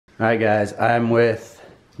Alright guys, I'm with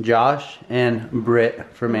Josh and Britt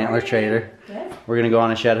from AntlerTrader. We're gonna go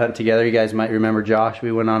on a shed hunt together. You guys might remember Josh.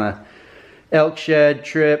 We went on a elk shed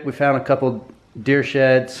trip. We found a couple deer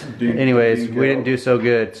sheds. Anyways, we didn't do so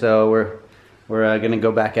good, so we're gonna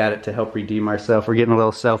go back at it to help redeem ourselves. We're getting a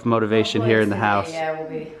little self-motivation here in the house. Yeah, we'll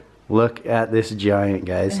be. Look at this giant,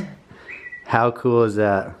 guys. How cool is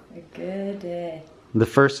that? A good day. The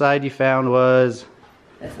first side you found was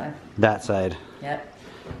This one. that side. Yep.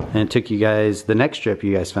 And it took you guys, the next trip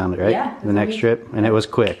you guys found it, right? Yeah. The next trip, and it was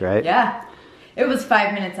quick, right? Yeah. It was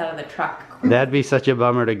 5 minutes out of the truck. That'd be such a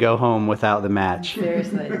bummer to go home without the match.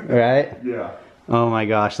 Seriously. Right? Yeah. Oh my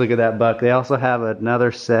gosh, look at that buck. They also have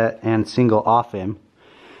another set and single off him.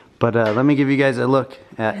 But let me give you guys a look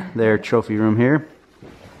at their trophy room here.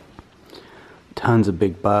 Tons of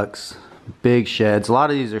big bucks, big sheds. A lot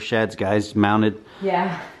of these are sheds, guys, mounted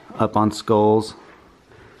up on skulls.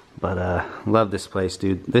 But love this place,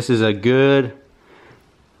 dude. This is a good,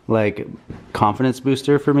 like, confidence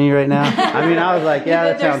booster for me right now. I mean, I was like, yeah,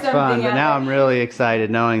 that sounds fun. But now I'm really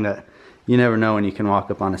excited knowing that you never know when you can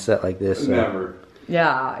walk up on a set like this. So. Never.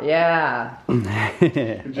 Yeah, yeah.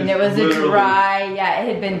 And it was a dry, it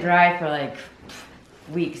had been dry for like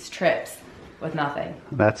weeks, trips with nothing.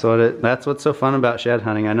 That's what's so fun about shed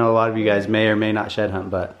hunting. I know a lot of you guys may or may not shed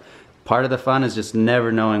hunt, but part of the fun is just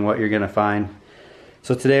never knowing what you're gonna find.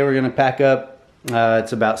 So today we're gonna pack up.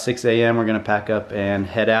 It's about 6 a.m. We're gonna pack up and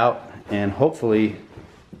head out and hopefully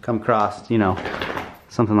come across, you know,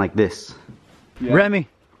 something like this. Yeah. Remy,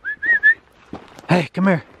 hey, come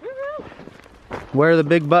here. Where are the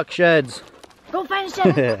big buck sheds? Go find a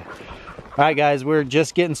shed. All right, guys, we're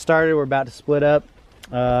just getting started. We're about to split up.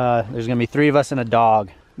 There's gonna be 3 of us and a dog.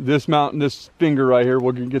 This mountain, this finger right here,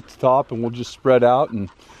 we're gonna get to the top and we'll just spread out and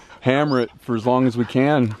hammer it for as long as we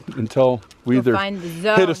can until we either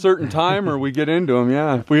hit a certain time or we get into them.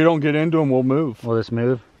 Yeah, if we don't get into them, we'll move. We'll just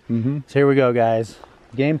move. So here we go, guys.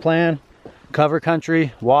 Game plan: cover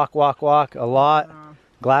country, walk a lot,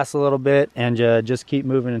 glass a little bit, and just keep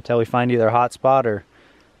moving until we find either a hot spot or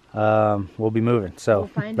we'll be moving.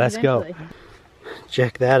 So let's go.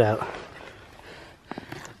 Check that out.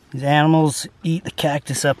 These animals eat the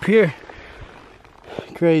cactus up here.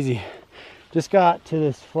 Crazy. Just got to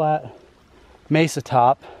this flat mesa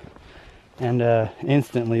top and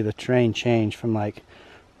instantly the terrain changed from like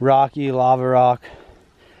rocky lava rock,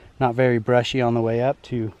 not very brushy on the way up,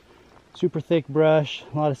 to super thick brush,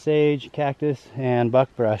 a lot of sage, cactus, and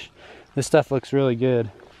buck brush. This stuff looks really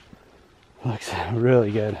good. Looks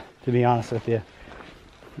really good, to be honest with you.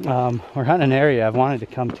 We're hunting an area I've wanted to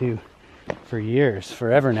come to for years,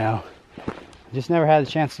 forever now. I just never had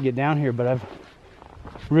the chance to get down here, but I've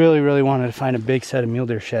really wanted to find a big set of mule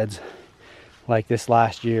deer sheds like this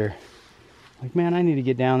last year. Like, man, I need to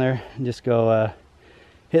get down there and just go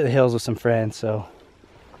hit the hills with some friends. So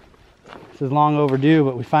this is long overdue,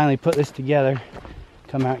 but we finally put this together.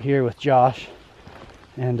 Come out here with Josh,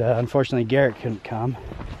 and unfortunately Garrett couldn't come,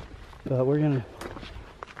 but we're gonna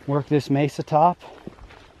work this mesa top,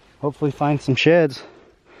 hopefully find some sheds.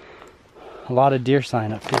 A lot of deer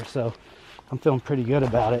sign up here, so I'm feeling pretty good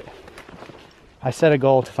about it. I set a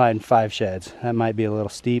goal to find 5 sheds. That might be a little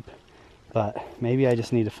steep, but maybe I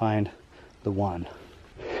just need to find the one.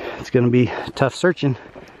 It's gonna be tough searching.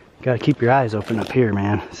 You gotta keep your eyes open up here,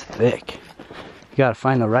 man. It's thick. You gotta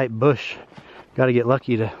find the right bush. Gotta get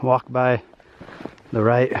lucky to walk by the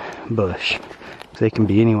right bush. They can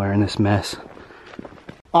be anywhere in this mess.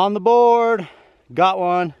 On the board, got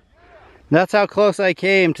one. That's how close I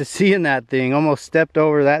came to seeing that thing. Almost stepped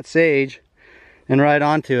over that sage and right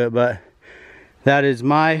onto it, but that is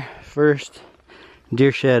my first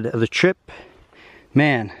deer shed of the trip.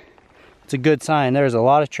 Man, it's a good sign. There's a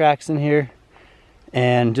lot of tracks in here,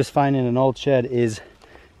 and just finding an old shed is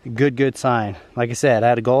a good sign. Like I said, I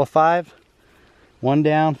had a goal of 5, 1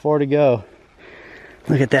 down, 4 to go.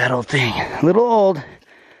 Look at that old thing. A little old,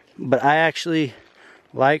 but I actually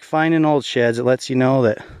like finding old sheds. It lets you know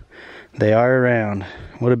that they are around.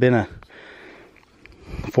 Would have been a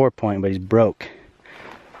 4-point, but he's broke.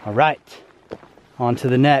 All right. On to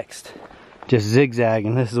the next. Just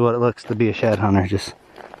zigzagging. This is what it looks to be a shed hunter. Just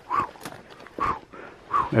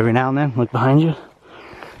every now and then, look behind you.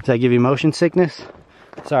 Does that give you motion sickness?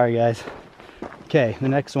 Sorry, guys. Okay, the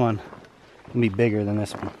next one will be bigger than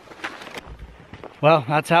this one. Well,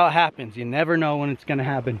 that's how it happens. You never know when it's gonna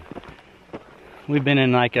happen. We've been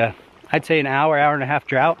in like I'd say an hour and a half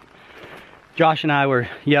drought. Josh and I were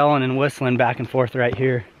yelling and whistling back and forth right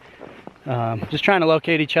here. Just trying to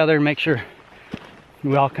locate each other and make sure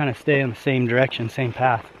we all kind of stay in the same direction, same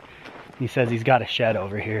path. He says he's got a shed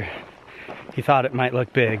over here. He thought it might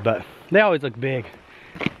look big, but they always look big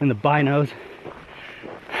in the binos.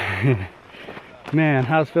 Man,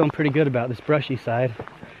 I was feeling pretty good about this brushy side.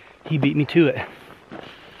 He beat me to it.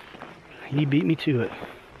 He beat me to it.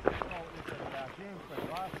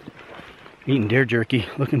 Eating deer jerky,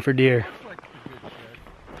 looking for deer.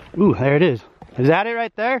 Ooh, there it is. Is that it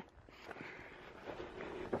right there?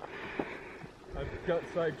 I've got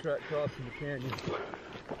sidetracked crossing the canyon.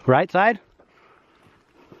 Right side?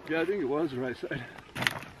 Yeah, I think it was the right side.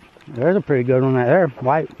 There's a pretty good one right there.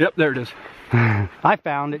 White. Yep, there it is. I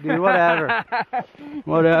found it, dude. Whatever.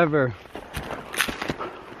 Whatever.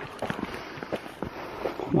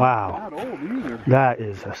 Wow. Not old either. That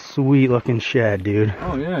is a sweet looking shed, dude.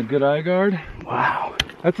 Oh yeah, good eye guard. Wow.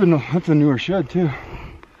 That's a newer shed too.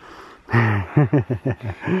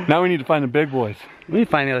 Now we need to find the big boys. We need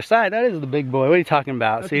to find the other side. That is the big boy. What are you talking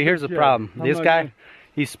about? See, here's the problem. This guy,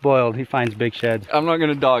 he's spoiled. He finds big sheds. I'm not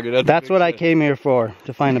gonna dog it. That's what I came here for,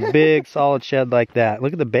 to find a big solid shed like that.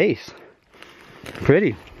 Look at the base.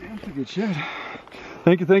 Pretty. That's a good shed.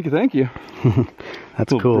 Thank you, thank you, thank you.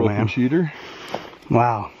 That's cool, man. Cheater.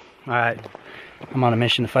 Wow. All right. I'm on a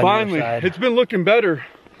mission to find the other side. Finally, it's been looking better.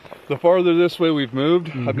 The farther this way we've moved,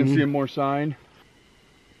 I've been seeing more sign.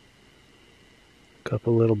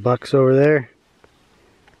 Couple little bucks over there.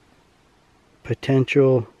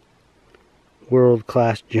 Potential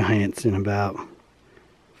world-class giants in about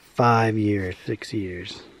 5 years, 6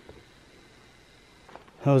 years.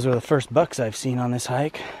 Those are the first bucks I've seen on this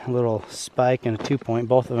hike. A little spike and a 2-point,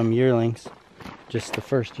 both of them yearlings. Just the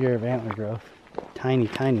first year of antler growth. Tiny,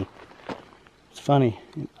 tiny. It's funny.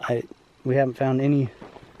 We haven't found any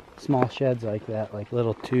small sheds like that, like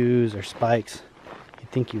little 2s or spikes.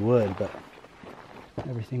 You'd think you would, but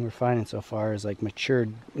everything we're finding so far is like mature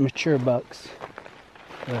bucks.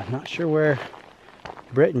 Not sure where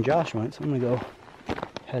Britt and Josh went, so I'm gonna go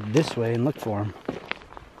head this way and look for them.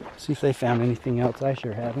 See if they found anything else. I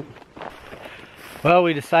sure haven't. Well,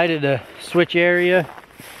 we decided to switch area.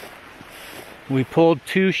 We pulled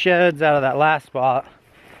 2 sheds out of that last spot,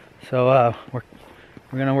 so we're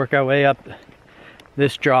gonna work our way up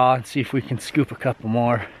this draw and see if we can scoop a couple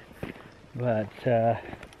more. But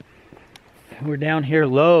we're down here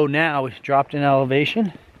low now. We've dropped in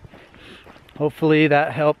elevation. Hopefully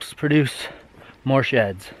that helps produce more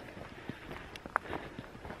sheds.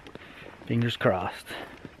 Fingers crossed.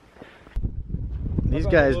 These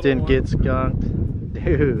guys didn't get skunked.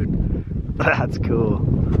 Dude, that's cool.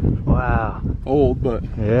 Wow. Old, but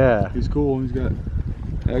yeah. He's cool. He's got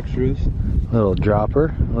extras. Little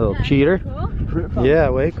dropper, a little cheater. Cool. Yeah,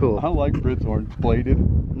 way cool. I like Brit's horn. Bladed.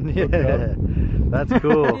 Yeah, that's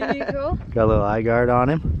cool. Is he cool? Got a little eye guard on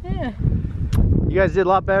him. Yeah. You guys did a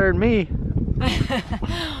lot better than me.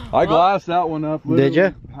 I glassed that one up. Did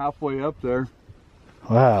you? Halfway up there.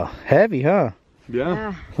 Wow, heavy, huh?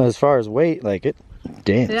 Yeah. As far as weight, like it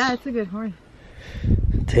dance. Yeah, it's a good horn.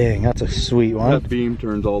 Dang, that's a sweet one. That beam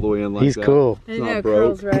turns all the way in like He's that. cool. I know, it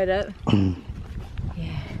curls right up.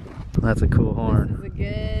 Yeah. That's a cool horn. This is a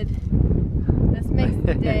good. This makes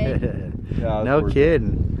the day. Yeah, no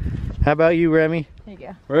kidding. How about you, Remy? There you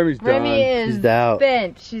go. Remy's done. Remy is She's out.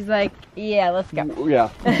 bent. She's like, yeah, let's go. Yeah.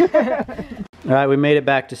 All right, we made it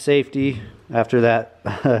back to safety after that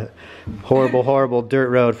horrible dirt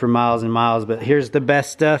road for miles and miles. But here's the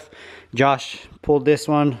best stuff. Josh pulled this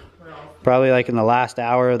one probably like in the last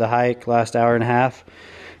hour of the hike, last hour and a half.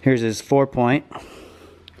 Here's his 4-point.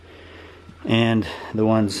 And the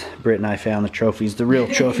ones Britt and I found, the trophies, the real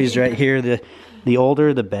trophies right here. The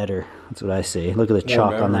older, the better. That's what I say. Look at the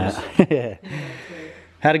chalk on that.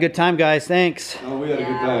 Had a good time, guys. Thanks. Oh, we had a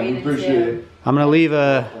good time. We appreciate it. I'm going to leave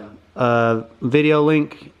a video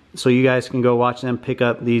link so you guys can go watch them pick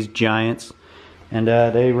up these giants. And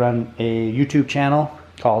they run a YouTube channel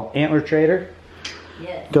called AntlerTrader.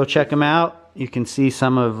 Yes. Go check them out. You can see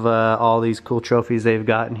some of all these cool trophies they've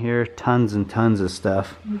got in here. Tons and tons of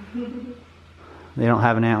stuff. They don't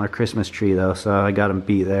have an antler Christmas tree though, so I got them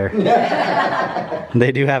beat there.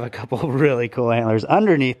 They do have a couple really cool antlers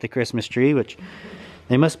underneath the Christmas tree, which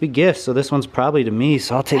they must be gifts. So this one's probably to me,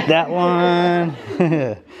 so I'll take that one.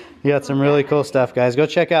 You got some really cool stuff, guys. Go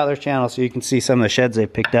check out their channel so you can see some of the sheds they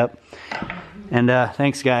picked up. And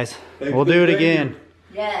thanks, guys. We'll do it again.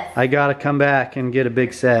 Yes. I gotta come back and get a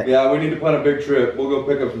big set. Yeah, we need to plan a big trip. We'll go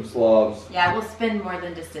pick up some slobs. Yeah, we'll spend more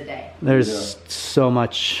than just a day. There's so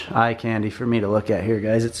much eye candy for me to look at here,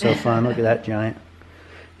 guys. It's so fun. Look at that giant.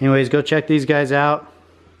 Anyways, go check these guys out.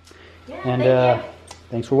 Yeah, And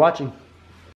thanks for watching.